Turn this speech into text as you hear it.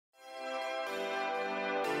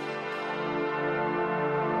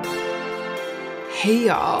Hey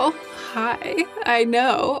y'all. Hi. I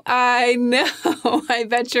know. I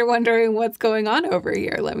bet you're wondering what's going on over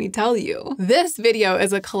here. Let me tell you. This video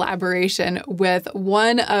is a collaboration with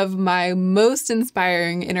one of my most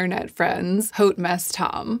inspiring internet friends, Hot Mess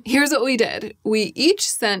Tom. Here's what we did. We each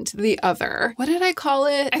sent the other, what did I call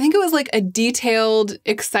it? I think it was like a detailed,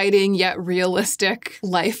 exciting, yet realistic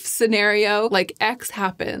life scenario. Like X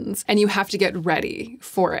happens and you have to get ready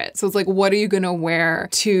for it. So it's like, what are you going to wear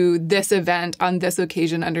to this event on this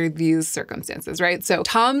occasion under these circumstances, right? So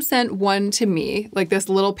Tom sent one to me, like this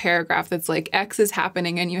little paragraph that's like, X is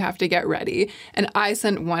happening and you have to get ready. And I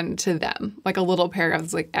sent one to them, like a little paragraph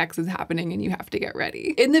that's like, X is happening and you have to get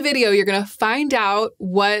ready. In the video, you're going to find out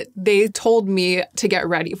what they told me to get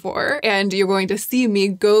ready for. And you're going to see me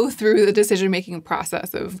go through the decision-making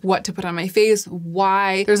process of what to put on my face,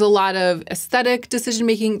 why. There's a lot of aesthetic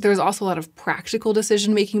decision-making. There's also a lot of practical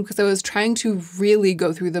decision-making because I was trying to really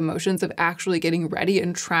go through the motions of actually getting ready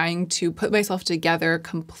and trying to put myself together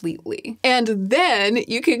completely. And then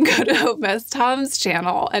you can go to Hot Mess Tom's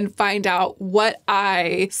channel and find out what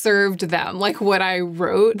I served them, like what I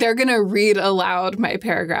wrote. They're gonna read aloud my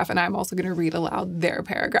paragraph and I'm also gonna read aloud their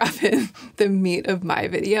paragraph in the meat of my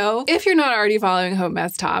video. If you're not already following Hot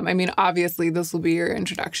Mess Tom, I mean, obviously this will be your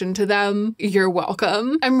introduction to them. You're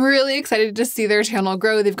welcome. I'm really excited to see their channel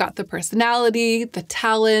grow. They've got the personality, the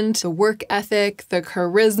talent, the work ethic, the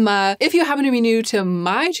charisma. If you happen to be new to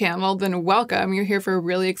my channel, then welcome. You're here for a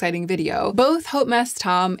really exciting video. Both Hot Mess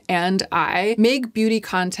Tom and I make beauty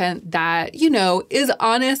content that, you know, is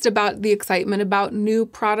honest about the excitement about new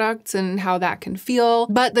products and how that can feel,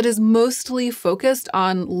 but that is mostly focused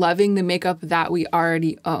on loving the makeup that we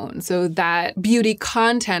already own. So that beauty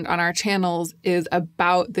content on our channels is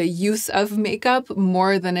about the use of makeup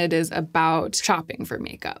more than it is about shopping for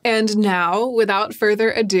makeup. And now, without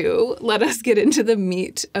further ado, let us get into the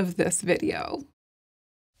meat of this video.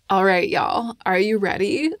 All right, y'all, are you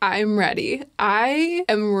ready? I'm ready. I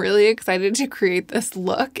am really excited to create this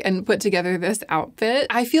look and put together this outfit.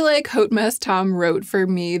 I feel like Hot Mess Tom wrote for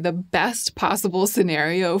me the best possible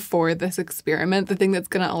scenario for this experiment, the thing that's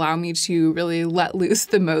gonna allow me to really let loose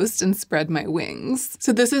the most and spread my wings.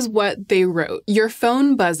 So this is what they wrote. Your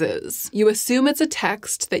phone buzzes. You assume it's a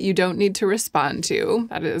text that you don't need to respond to.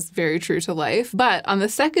 That is very true to life. But on the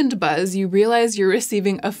second buzz, you realize you're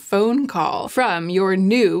receiving a phone call from your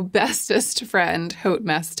new bestest friend, Hot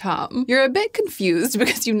Mess Tom. You're a bit confused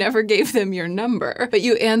because you never gave them your number, but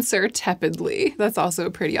you answer tepidly. That's also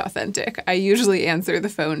pretty authentic. I usually answer the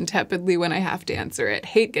phone tepidly when I have to answer it.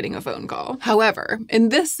 Hate getting a phone call. However, in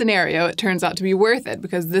this scenario, it turns out to be worth it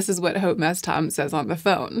because this is what Hot Mess Tom says on the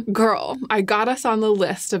phone. Girl, I got us on the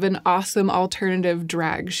list of an awesome alternative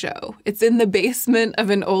drag show. It's in the basement of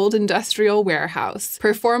an old industrial warehouse.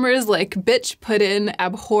 Performers like Bitch Puddin',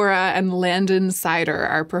 Abhora, and Landon Cider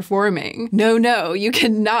are performing. No, you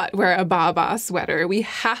cannot wear a Baba sweater. We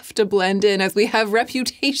have to blend in as we have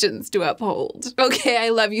reputations to uphold. Okay, I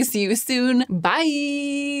love you. See you soon.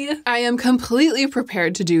 Bye. I am completely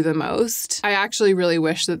prepared to do the most. I actually really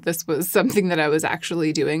wish that this was something that I was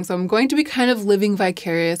actually doing, so I'm going to be kind of living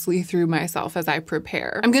vicariously through myself as I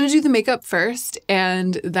prepare. I'm going to do the makeup first,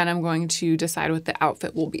 and then I'm going to decide what the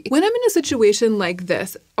outfit will be. When I'm in a situation like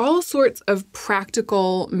this, all sorts of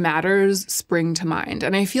practical matters spring to mind,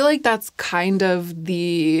 and I feel like that's kind of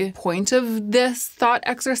the point of this thought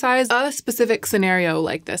exercise. A specific scenario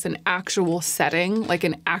like this, an actual setting, like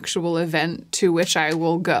an actual event to which I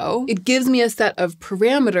will go, it gives me a set of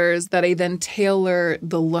parameters that I then tailor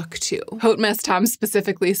the look to. Hot Mess Tom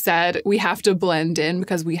specifically said we have to blend in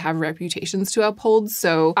because we have reputations to uphold,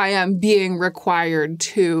 so I am being required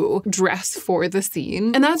to dress for the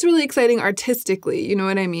scene. And that's really exciting artistically, you know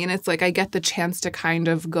what I mean? It's like I get the chance to kind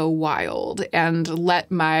of go wild and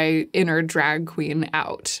let my inner drag queen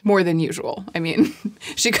out more than usual. I mean,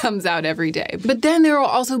 she comes out every day. But then there will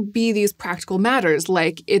also be these practical matters,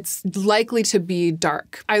 like it's likely to be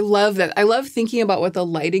dark. I love that. I love thinking about what the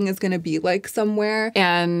lighting is going to be like somewhere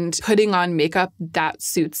and putting on makeup that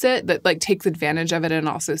suits it, that like takes advantage of it and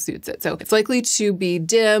also suits it. So it's likely to be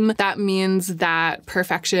dim. That means that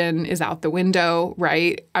perfection is out the window,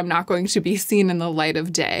 right? I'm not going to be seen in the light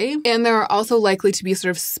of day. And there are also likely to be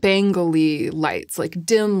sort of spangly lights, like like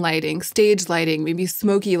dim lighting, stage lighting, maybe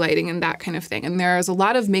smoky lighting and that kind of thing. And there's a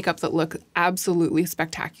lot of makeup that look absolutely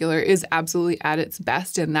spectacular, is absolutely at its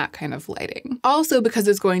best in that kind of lighting. Also, because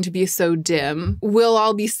it's going to be so dim, we'll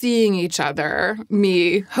all be seeing each other,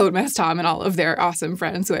 me, Hope, Miss Tom, and all of their awesome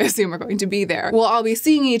friends who I assume are going to be there. We'll all be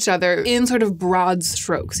seeing each other in sort of broad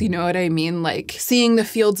strokes, you know what I mean? Like seeing the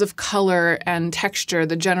fields of color and texture,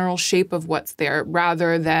 the general shape of what's there,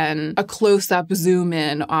 rather than a close-up zoom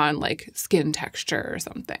in on like skin texture or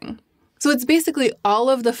something. So it's basically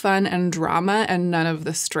all of the fun and drama and none of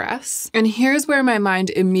the stress. And here's where my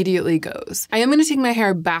mind immediately goes. I am going to take my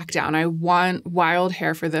hair back down. I want wild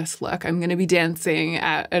hair for this look. I'm going to be dancing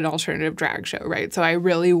at an alternative drag show, right? So I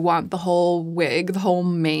really want the whole wig, the whole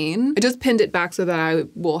mane. I just pinned it back so that I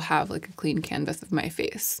will have like a clean canvas of my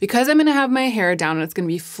face. Because I'm going to have my hair down and it's going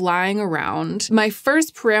to be flying around, my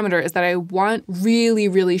first parameter is that I want really,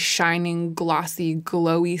 really shining, glossy,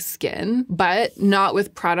 glowy skin, but not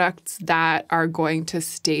with products that are going to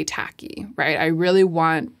stay tacky, right? I really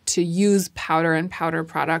want to use powder and powder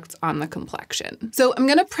products on the complexion. So I'm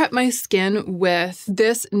gonna prep my skin with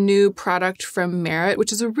this new product from Merit,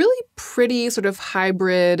 which is a really pretty sort of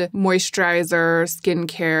hybrid moisturizer,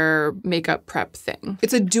 skincare, makeup prep thing.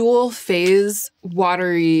 It's a dual phase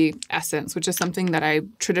watery essence, which is something that I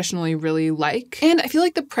traditionally really like. And I feel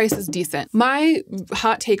like the price is decent. My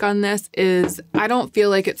hot take on this is I don't feel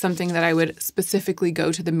like it's something that I would specifically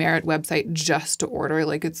go to the Merit website just to order.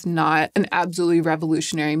 Like it's not an absolutely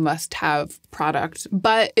revolutionary must-have product.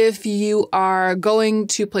 But if you are going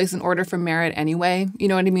to place an order from Merit anyway, you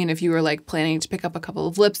know what I mean? If you were like planning to pick up a couple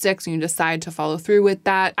of lipsticks and you decide to follow through with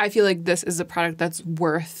that, I feel like this is a product that's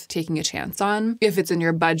worth taking a chance on if it's in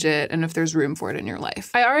your budget and if there's room for it in your life.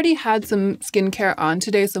 I already had some skincare on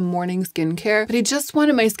today, some morning skincare, but I just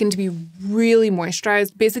wanted my skin to be really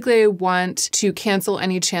moisturized. Basically, I want to cancel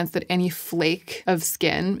any chance that any flake of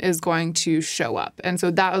skin is going to show up. And so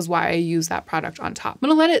that was why I use that product on top. I'm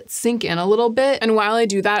gonna let it sink in a little bit. And while I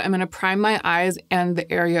do that, I'm gonna prime my eyes and the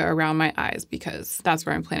area around my eyes because that's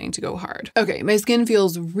where I'm planning to go hard. Okay, my skin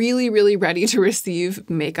feels really, really ready to receive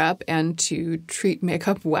makeup and to treat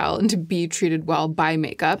makeup well and to be treated well by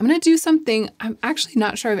makeup. I'm gonna do something I'm actually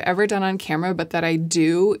not sure I've ever done on camera, but that I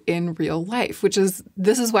do in real life, which is,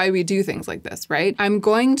 this is why we do things like this, right? I'm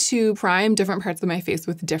going to prime different parts of my face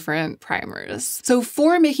with different primers. So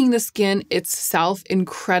for making the skin itself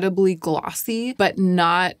incredibly glossy, but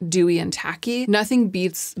not dewy and tacky, nothing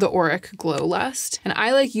beats the Auric Glow Lust. And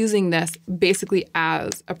I like using this basically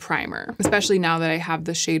as a primer, especially now that I have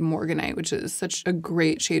the shade Morganite, which is such a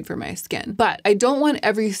great shade for my skin. But I don't want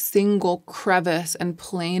every single crevice and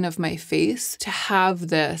plane of my face to have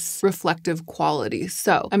this reflective quality.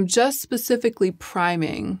 So I'm just specifically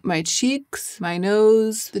priming my cheeks, my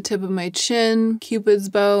nose, the tip of my chin, Cupid's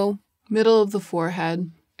bow, middle of the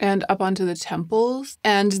forehead, and up onto the temples.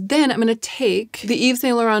 And then I'm gonna take the Yves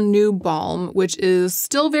Saint Laurent New Balm, which is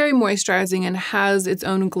still very moisturizing and has its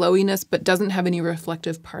own glowiness, but doesn't have any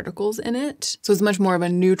reflective particles in it. So it's much more of a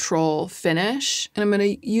neutral finish. And I'm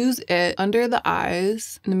gonna use it under the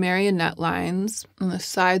eyes, and the marionette lines, on the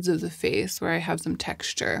sides of the face where I have some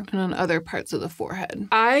texture, and on other parts of the forehead.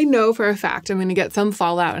 I know for a fact I'm gonna get some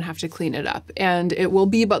fallout and have to clean it up. And it will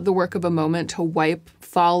be but the work of a moment to wipe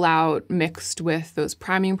fallout mixed with those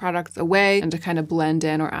priming products away and to kind of blend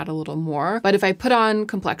in or add a little more. But if I put on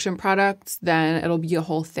complexion products, then it'll be a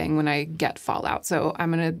whole thing when I get fallout. So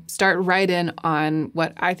I'm gonna start right in on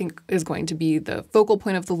what I think is going to be the focal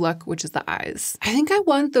point of the look, which is the eyes. I think I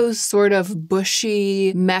want those sort of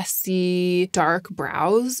bushy, messy, dark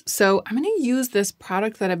brows. So I'm gonna use this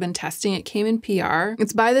product that I've been testing. It came in PR.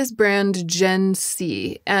 It's by this brand Gen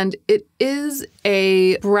C, and it is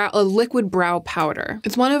a liquid brow powder.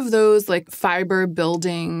 It's one of those like fiber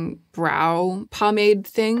building brow pomade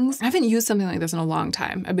things. I haven't used something like this in a long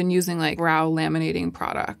time. I've been using like brow laminating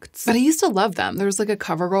products, but I used to love them. There was like a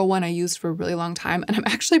CoverGirl one I used for a really long time, and I'm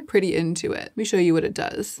actually pretty into it. Let me show you what it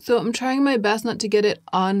does. So I'm trying my best not to get it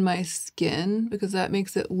on my skin because that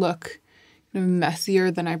makes it look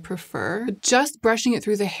messier than I prefer. But just brushing it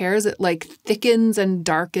through the hairs, it like thickens and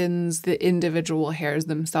darkens the individual hairs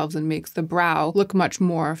themselves and makes the brow look much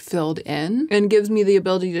more filled in and gives me the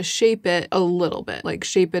ability to shape it a little bit, like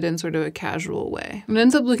shape it in sort of a casual way. And it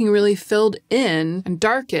ends up looking really filled in and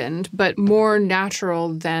darkened, but more natural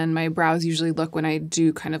than my brows usually look when I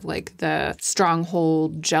do kind of like the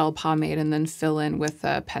stronghold gel pomade and then fill in with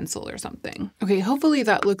a pencil or something. Okay, hopefully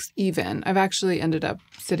that looks even. I've actually ended up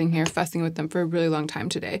sitting here fussing with the them for a really long time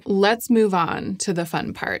today. Let's move on to the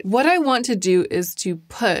fun part. What I want to do is to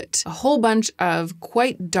put a whole bunch of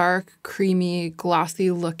quite dark, creamy,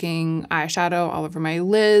 glossy looking eyeshadow all over my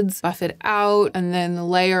lids, buff it out, and then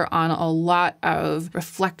layer on a lot of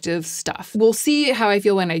reflective stuff. We'll see how I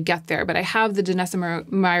feel when I get there, but I have the Danessa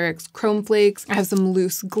Myricks Chrome Flakes. I have some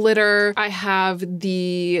loose glitter. I have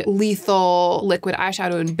the Lethal liquid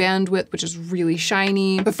eyeshadow in Bandwidth, which is really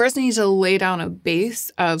shiny. But first I need to lay down a base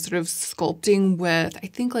of sort of sculpting with, I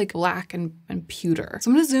think, like black and pewter. So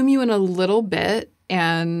I'm gonna zoom you in a little bit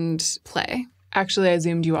and play. Actually, I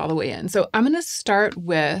zoomed you all the way in. So I'm gonna start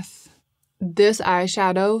with this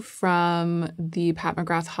eyeshadow from the Pat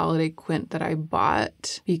McGrath Holiday Quint that I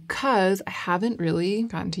bought because I haven't really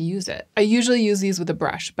gotten to use it. I usually use these with a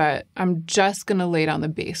brush, but I'm just gonna lay down the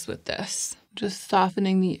base with this. Just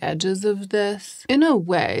softening the edges of this. In a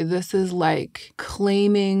way, this is like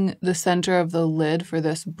claiming the center of the lid for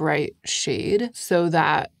this bright shade so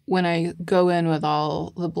that when I go in with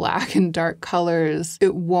all the black and dark colors,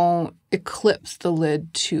 it won't eclipse the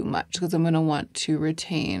lid too much because I'm going to want to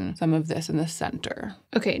retain some of this in the center.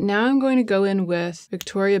 Okay, now I'm going to go in with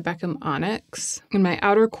Victoria Beckham Onyx in my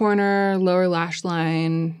outer corner, lower lash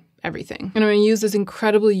line, everything. And I'm going to use this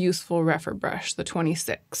incredibly useful Rephr brush, the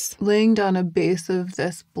 26. Laying down a base of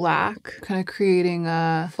this black, kind of creating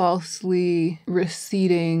a falsely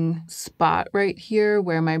receding spot right here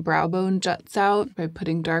where my brow bone juts out by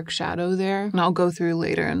putting dark shadow there. And I'll go through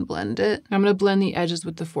later and blend it. I'm going to blend the edges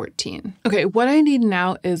with the 14. Okay, what I need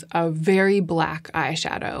now is a very black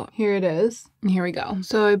eyeshadow. Here it is. And here we go.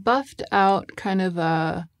 So I buffed out kind of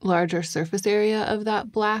a larger surface area of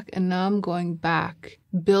that black, and now I'm going back,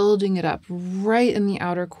 building it up right in the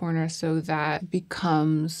outer corner so that it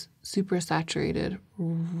becomes super saturated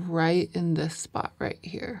right in this spot right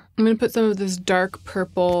here. I'm going to put some of this dark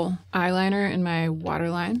purple eyeliner in my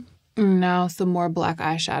waterline. And now some more black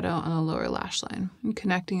eyeshadow on the lower lash line. I'm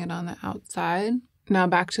connecting it on the outside. Now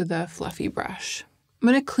back to the fluffy brush. I'm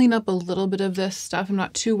going to clean up a little bit of this stuff. I'm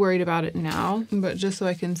not too worried about it now, but just so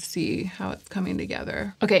I can see how it's coming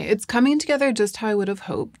together. Okay, it's coming together just how I would have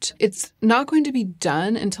hoped. It's not going to be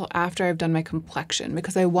done until after I've done my complexion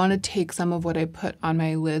because I want to take some of what I put on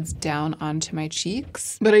my lids down onto my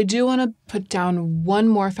cheeks. But I do want to put down one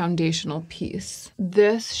more foundational piece.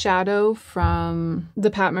 This shadow from the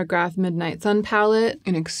Pat McGrath Midnight Sun palette,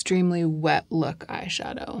 an extremely wet look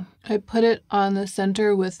eyeshadow. I put it on the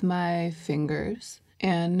center with my fingers.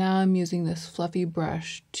 And now I'm using this fluffy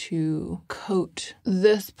brush to coat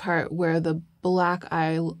this part where the black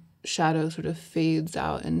eyeshadow sort of fades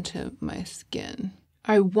out into my skin.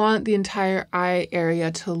 I want the entire eye area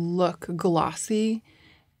to look glossy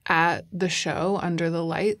at the show under the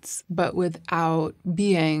lights, but without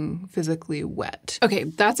being physically wet. Okay,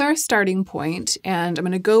 that's our starting point, and I'm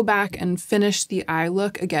going to go back and finish the eye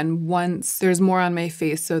look again once there's more on my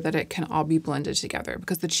face so that it can all be blended together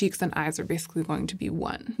because the cheeks and eyes are basically going to be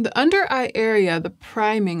one. The under eye area, the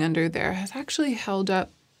priming under there, has actually held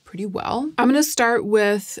up pretty well. I'm going to start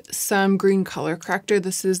with some green color corrector.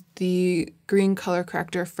 This is the green color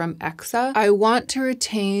corrector from Exa. I want to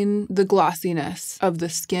retain the glossiness of the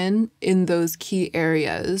skin in those key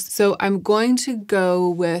areas. So I'm going to go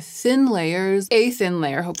with thin layers, a thin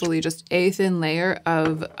layer, hopefully just a thin layer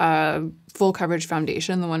of full coverage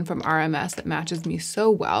foundation, the one from RMS that matches me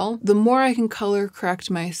so well. The more I can color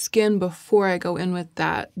correct my skin before I go in with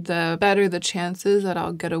that, the better the chances that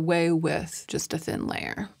I'll get away with just a thin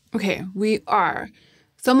layer. Okay, we are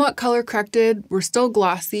somewhat color corrected. We're still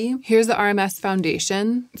glossy. Here's the RMS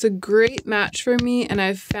foundation. It's a great match for me, and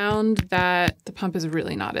I've found that the pump is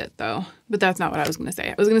really not it though. But that's not what I was gonna say.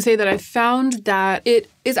 I was gonna say that I found that it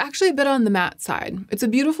is actually a bit on the matte side. It's a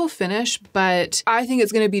beautiful finish, but I think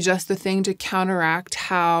it's gonna be just the thing to counteract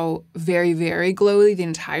how very, very glowy the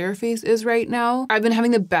entire face is right now. I've been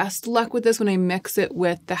having the best luck with this when I mix it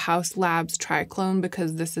with the Haus Labs Triclone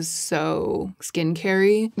because this is so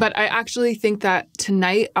skincare-y. But I actually think that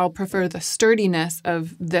tonight I'll prefer the sturdiness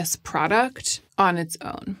of this product on its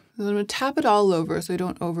own. So I'm going to tap it all over so I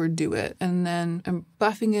don't overdo it. And then I'm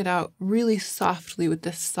buffing it out really softly with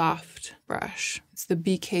this soft brush. It's the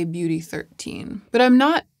BK Beauty 13. But I'm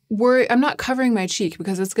not worried, I'm not covering my cheek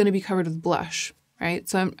because it's going to be covered with blush, right?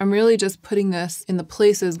 So I'm really just putting this in the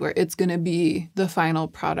places where it's going to be the final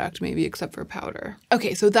product, maybe except for powder.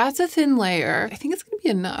 Okay, so that's a thin layer. I think it's going to be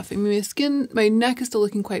enough. I mean, my neck is still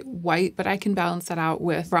looking quite white, but I can balance that out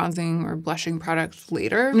with bronzing or blushing products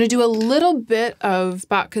later. I'm gonna do a little bit of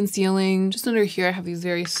spot concealing. Just under here, I have these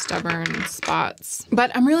very stubborn spots,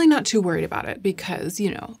 but I'm really not too worried about it because,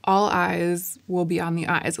 you know, all eyes will be on the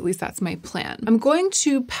eyes. At least that's my plan. I'm going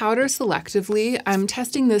to powder selectively. I'm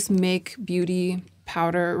testing this Make Beauty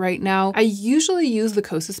powder right now. I usually use the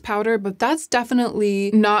Kosas powder, but that's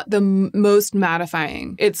definitely not the most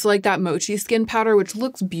mattifying. It's like that Mochi skin powder, which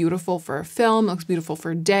looks beautiful for a film, looks beautiful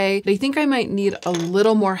for day. But I think I might need a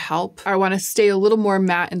little more help. I want to stay a little more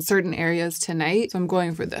matte in certain areas tonight, so I'm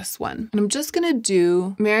going for this one. And I'm just gonna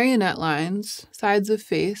do marionette lines, sides of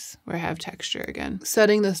face where I have texture again.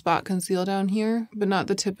 Setting the spot conceal down here, but not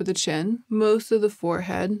the tip of the chin. Most of the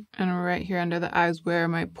forehead, and right here under the eyes where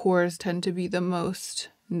my pores tend to be the most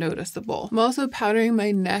noticeable. I'm also powdering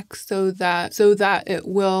my neck so that it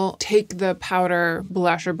will take the powder,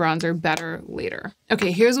 blush, or bronzer better later.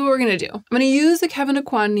 Okay, here's what we're gonna do. I'm gonna use the Kevyn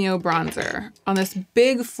Aucoin Neo Bronzer on this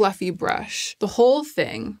big fluffy brush. The whole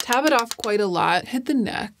thing. Tap it off quite a lot. Hit the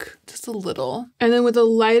neck just a little. And then with the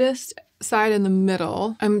lightest side in the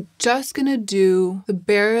middle, I'm just gonna do the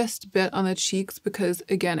barest bit on the cheeks because,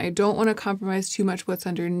 again, I don't want to compromise too much what's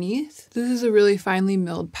underneath. This is a really finely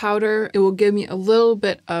milled powder. It will give me a little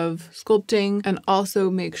bit of sculpting and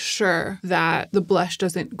also make sure that the blush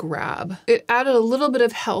doesn't grab. It added a little bit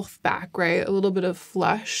of health back, right? A little bit of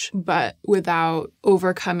flush, but without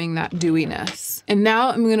overcoming that dewiness. And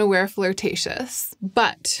now I'm gonna wear Flirtatious,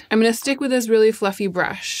 but I'm gonna stick with this really fluffy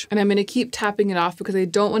brush and I'm gonna keep tapping it off because I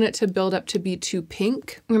don't want it to build up to be too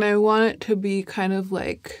pink, and I want it to be kind of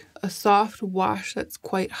like a soft wash that's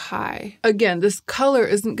quite high. Again, this color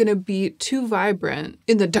isn't going to be too vibrant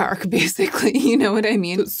in the dark, basically, you know what I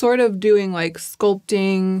mean? So it's sort of doing like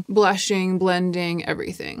sculpting, blushing, blending,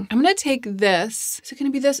 everything. I'm going to take this. Is it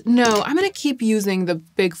going to be this? No, I'm going to keep using the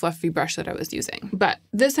big fluffy brush that I was using, but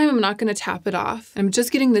this time I'm not going to tap it off. I'm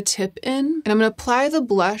just getting the tip in, and I'm going to apply the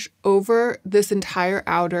blush over this entire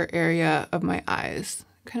outer area of my eyes.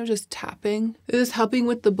 Kind of just tapping. This is helping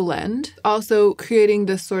with the blend. Also creating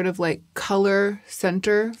this sort of like color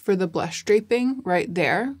center for the blush draping right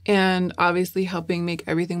there. And obviously helping make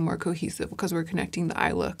everything more cohesive because we're connecting the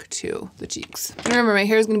eye look to the cheeks. And remember, my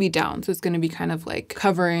hair is going to be down, so it's going to be kind of like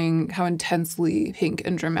covering how intensely pink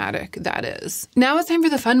and dramatic that is. Now it's time for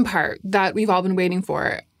the fun part that we've all been waiting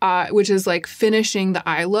for, which is like finishing the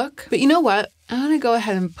eye look. But you know what? I'm gonna go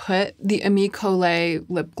ahead and put the Ami Collet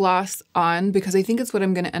lip gloss on because I think it's what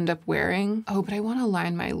I'm gonna end up wearing. Oh, but I wanna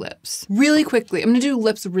line my lips really quickly. I'm gonna do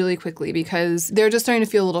lips really quickly because they're just starting to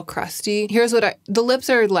feel a little crusty. Here's what the lips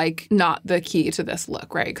are like not the key to this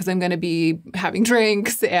look, right? Because I'm gonna be having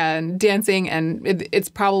drinks and dancing and it's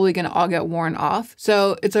probably gonna all get worn off.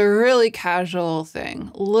 So it's a really casual thing.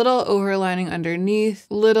 Little overlining underneath,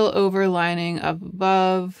 little overlining up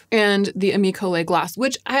above, and the Ami Collet gloss,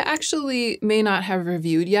 which I actually may not have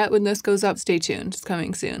reviewed yet when this goes up. Stay tuned, it's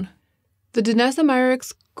coming soon. The Danessa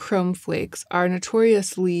Myricks Chrome Flakes are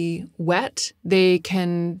notoriously wet. They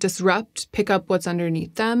can disrupt, pick up what's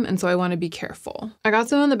underneath them, and so I want to be careful. I got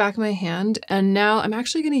some on the back of my hand, and now I'm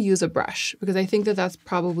actually going to use a brush because I think that that's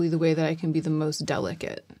probably the way that I can be the most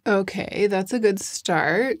delicate. Okay, that's a good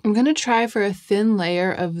start. I'm going to try for a thin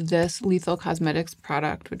layer of this Lethal Cosmetics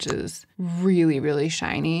product, which is really, really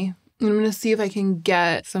shiny. I'm going to see if I can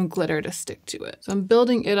get some glitter to stick to it. So I'm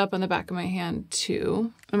building it up on the back of my hand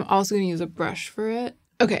too. I'm also going to use a brush for it.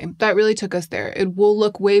 Okay, that really took us there. It will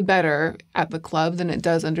look way better at the club than it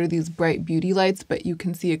does under these bright beauty lights, but you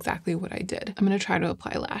can see exactly what I did. I'm going to try to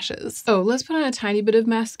apply lashes. Oh, let's put on a tiny bit of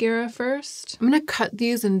mascara first. I'm going to cut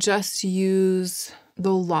these and just use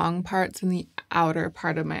the long parts in the outer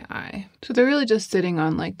part of my eye. So they're really just sitting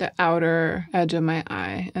on like the outer edge of my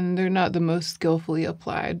eye, and they're not the most skillfully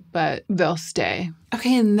applied, but they'll stay.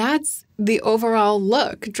 Okay, and that's the overall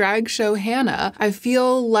look. Drag Show Hannah. I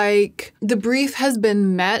feel like the brief has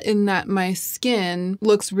been met in that my skin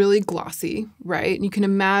looks really glossy, right? And you can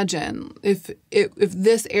imagine if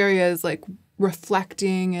this area is like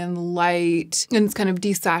reflecting and light and it's kind of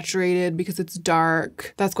desaturated because it's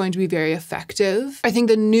dark, that's going to be very effective. I think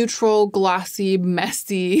the neutral, glossy,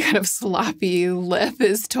 messy, kind of sloppy lip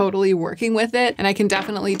is totally working with it. And I can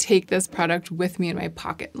definitely take this product with me in my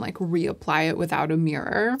pocket and like reapply it without a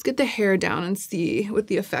mirror. Let's get the hair down and see what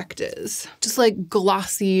the effect is. Just like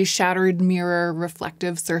glossy, shattered mirror,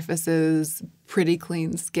 reflective surfaces, pretty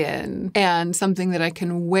clean skin and something that I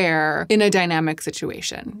can wear in a dynamic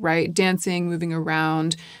situation, right? Dancing, moving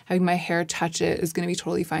around, having my hair touch it is going to be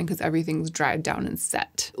totally fine because everything's dried down and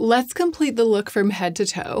set. Let's complete the look from head to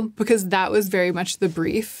toe because that was very much the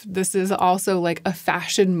brief. This is also like a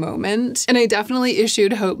fashion moment. And I definitely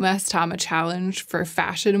issued Hope Mess Tom a challenge for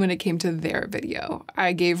fashion when it came to their video.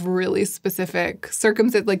 I gave really specific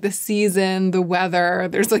circumstances, like the season, the weather.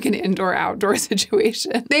 There's like an indoor-outdoor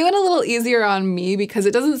situation. They went a little easier on me because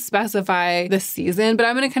it doesn't specify the season, but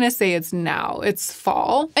I'm going to kind of say it's now. It's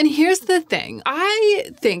fall. And here's the thing.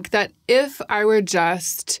 I think that if I were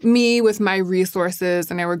just me with my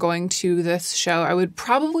resources and I were going to this show, I would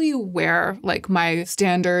probably wear like my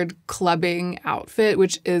standard clubbing outfit,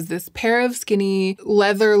 which is this pair of skinny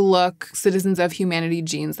leather look Citizens of Humanity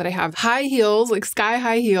jeans that I have high heels, like sky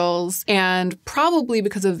high heels, and probably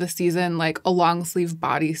because of the season, like a long sleeve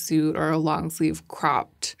bodysuit or a long sleeve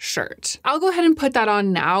cropped shirt. I'll go ahead and put that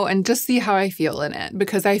on now and just see how I feel in it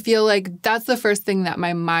because I feel like that's the first thing that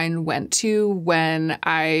my mind went to when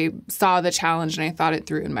I saw the challenge and I thought it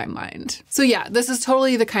through in my mind. So yeah, this is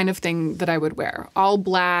totally the kind of thing that I would wear. All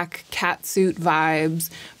black, catsuit vibes,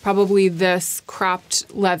 probably this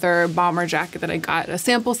cropped leather bomber jacket that I got at a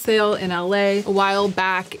sample sale in LA a while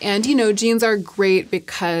back. And you know, jeans are great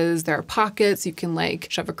because there are pockets. You can like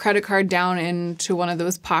shove a credit card down into one of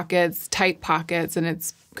those pockets, tight pockets, and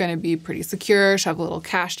it's going to be pretty secure. Shove a little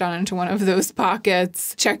cash down into one of those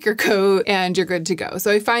pockets, check your coat, and you're good to go. So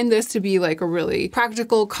I find this to be like a really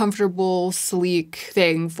practical, comfortable, sleek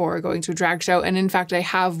thing for going to a drag show. And in fact, I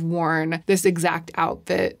have worn this exact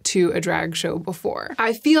outfit to a drag show before.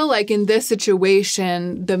 I feel like in this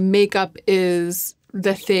situation, the makeup is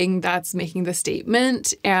the thing that's making the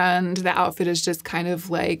statement, and the outfit is just kind of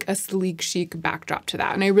like a sleek, chic backdrop to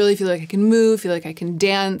that. And I really feel like I can move, feel like I can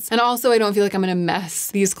dance. And also I don't feel like I'm gonna mess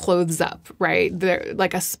these clothes up, right? They're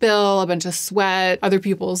like a spill, a bunch of sweat, other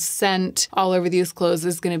people's scent all over these clothes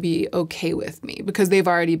is gonna be okay with me because they've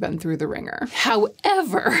already been through the ringer.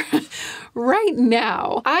 However, right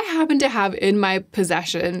now, I happen to have in my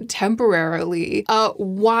possession temporarily a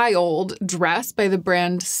wild dress by the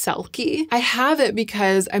brand Selkie. I have it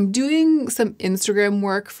because I'm doing some Instagram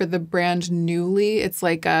work for the brand Newly. It's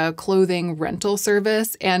like a clothing rental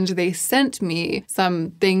service, and they sent me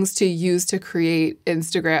some things to use to create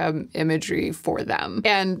Instagram imagery for them.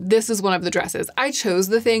 And this is one of the dresses. I chose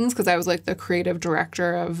the things because I was like the creative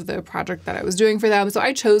director of the project that I was doing for them. So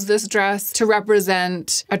I chose this dress to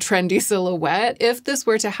represent a trendy silhouette. If this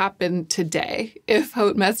were to happen today, if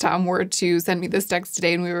Hope Mess Tom were to send me this text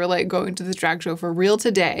today and we were like going to this drag show for real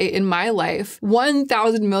today in my life,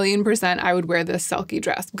 1,000,000,000% I would wear this Selkie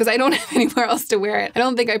dress because I don't have anywhere else to wear it. I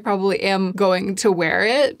don't think I probably am going to wear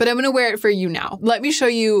it, but I'm going to wear it for you now. Let me show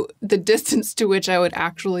you the distance to which I would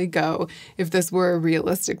actually go if this were a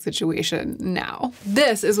realistic situation now.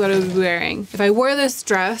 This is what I was wearing. If I wore this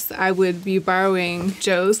dress, I would be borrowing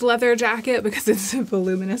Joe's leather jacket because it's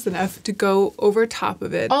voluminous enough to go over top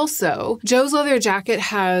of it. Also, Joe's leather jacket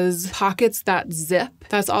has pockets that zip.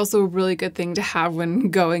 That's also a really good thing to have when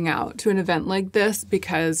going out to an event like this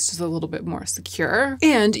because it's just a little bit more secure.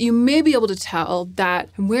 And you may be able to tell that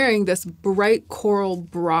I'm wearing this bright coral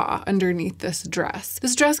bra underneath this dress.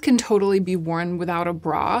 This dress can totally be worn without a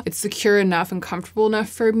bra. It's secure enough and comfortable enough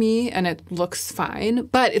for me and it looks fine,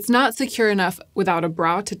 but it's not secure enough without a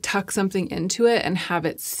bra to tuck something into it and have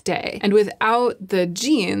it stay. And without the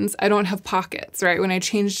jeans, I don't have pockets, right? When I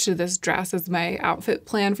changed to this dress as my outfit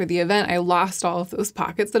plan for the event, I lost all of those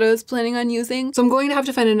pockets that I was planning on using. So I'm going to have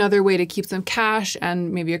to find another way to keep some cash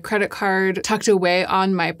and maybe a credit card tucked away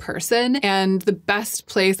on my person. And the best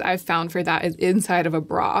place I've found for that is inside of a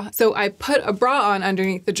bra. So I put a bra on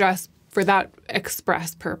underneath the dress for that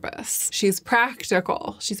express purpose. She's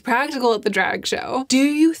practical. She's practical at the drag show. Do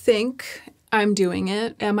you think I'm doing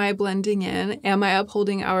it? Am I blending in? Am I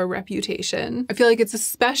upholding our reputation? I feel like it's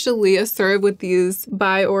especially a serve with these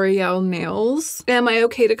by L'Oreal nails. Am I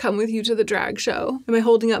okay to come with you to the drag show? Am I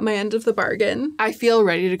holding up my end of the bargain? I feel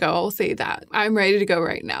ready to go. I'll say that. I'm ready to go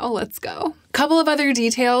right now. Let's go. Couple of other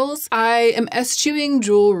details. I am eschewing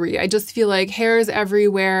jewelry. I just feel like hair is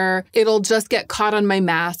everywhere. It'll just get caught on my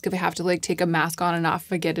mask if I have to like take a mask on and off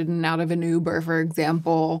if I get in and out of an Uber, for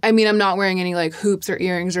example. I mean, I'm not wearing any like hoops or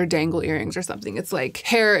earrings or dangle earrings or something. It's like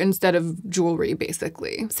hair instead of jewelry,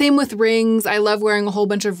 basically. Same with rings. I love wearing a whole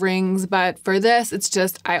bunch of rings, but for this, it's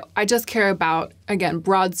just, I just care about, again,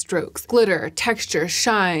 broad strokes, glitter, texture,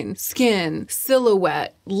 shine, skin,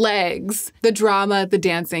 silhouette, legs, the drama, the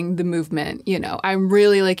dancing, the movement. you know, I'm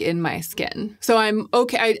really like in my skin. So I'm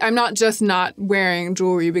okay. I'm not just not wearing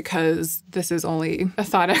jewelry because this is only a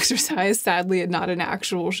thought exercise, sadly, and not an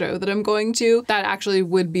actual show that I'm going to. That actually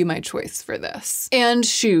would be my choice for this. And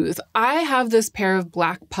shoes. I have this pair of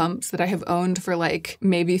black pumps that I have owned for like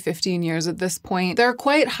maybe 15 years at this point. They're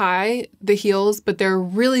quite high, the heels, but they're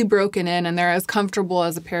really broken in and they're as comfortable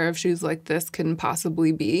as a pair of shoes like this can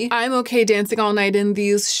possibly be. I'm okay dancing all night in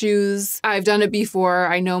these shoes. I've done it before.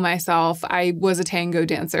 I know myself. I was a tango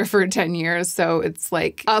dancer for 10 years, so it's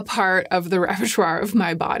like a part of the repertoire of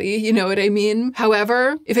my body. You know what I mean?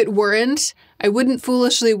 However, if it weren't, I wouldn't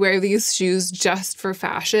foolishly wear these shoes just for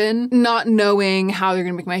fashion, not knowing how they're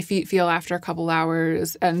gonna make my feet feel after a couple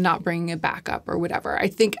hours and not bringing it back up or whatever. I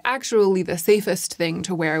think actually the safest thing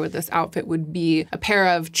to wear with this outfit would be a pair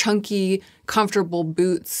of chunky, comfortable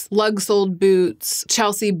boots, lug-soled boots,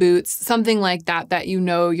 Chelsea boots, something like that, that you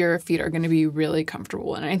know your feet are going to be really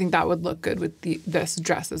comfortable in. I think that would look good with this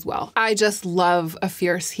dress as well. I just love a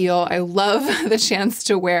fierce heel. I love the chance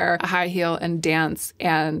to wear a high heel and dance,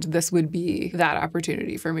 and this would be that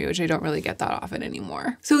opportunity for me, which I don't really get that often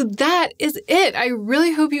anymore. So that is it. I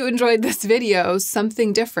really hope you enjoyed this video,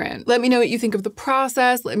 something different. Let me know what you think of the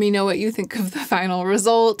process. Let me know what you think of the final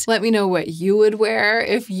result. Let me know what you would wear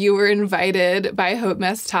if you were invited by Hope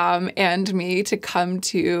Mess Tom and me to come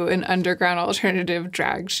to an underground alternative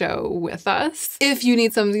drag show with us. If you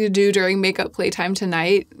need something to do during makeup playtime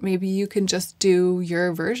tonight, maybe you can just do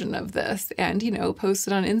your version of this and, you know, post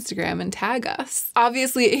it on Instagram and tag us.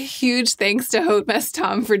 Obviously, a huge thanks to Hope Mess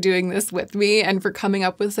Tom for doing this with me and for coming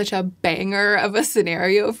up with such a banger of a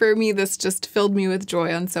scenario for me. This just filled me with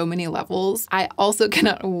joy on so many levels. I also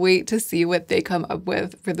cannot wait to see what they come up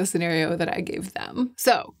with for the scenario that I gave them.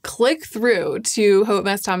 So click through to Hope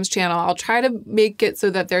Mess Tom's channel. I'll try to make it so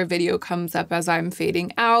that their video comes up as I'm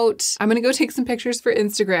fading out. I'm gonna go take some pictures for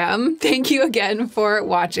Instagram. Thank you again for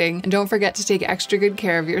watching. And don't forget to take extra good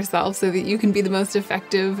care of yourself so that you can be the most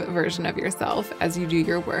effective version of yourself as you do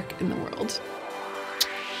your work in the world.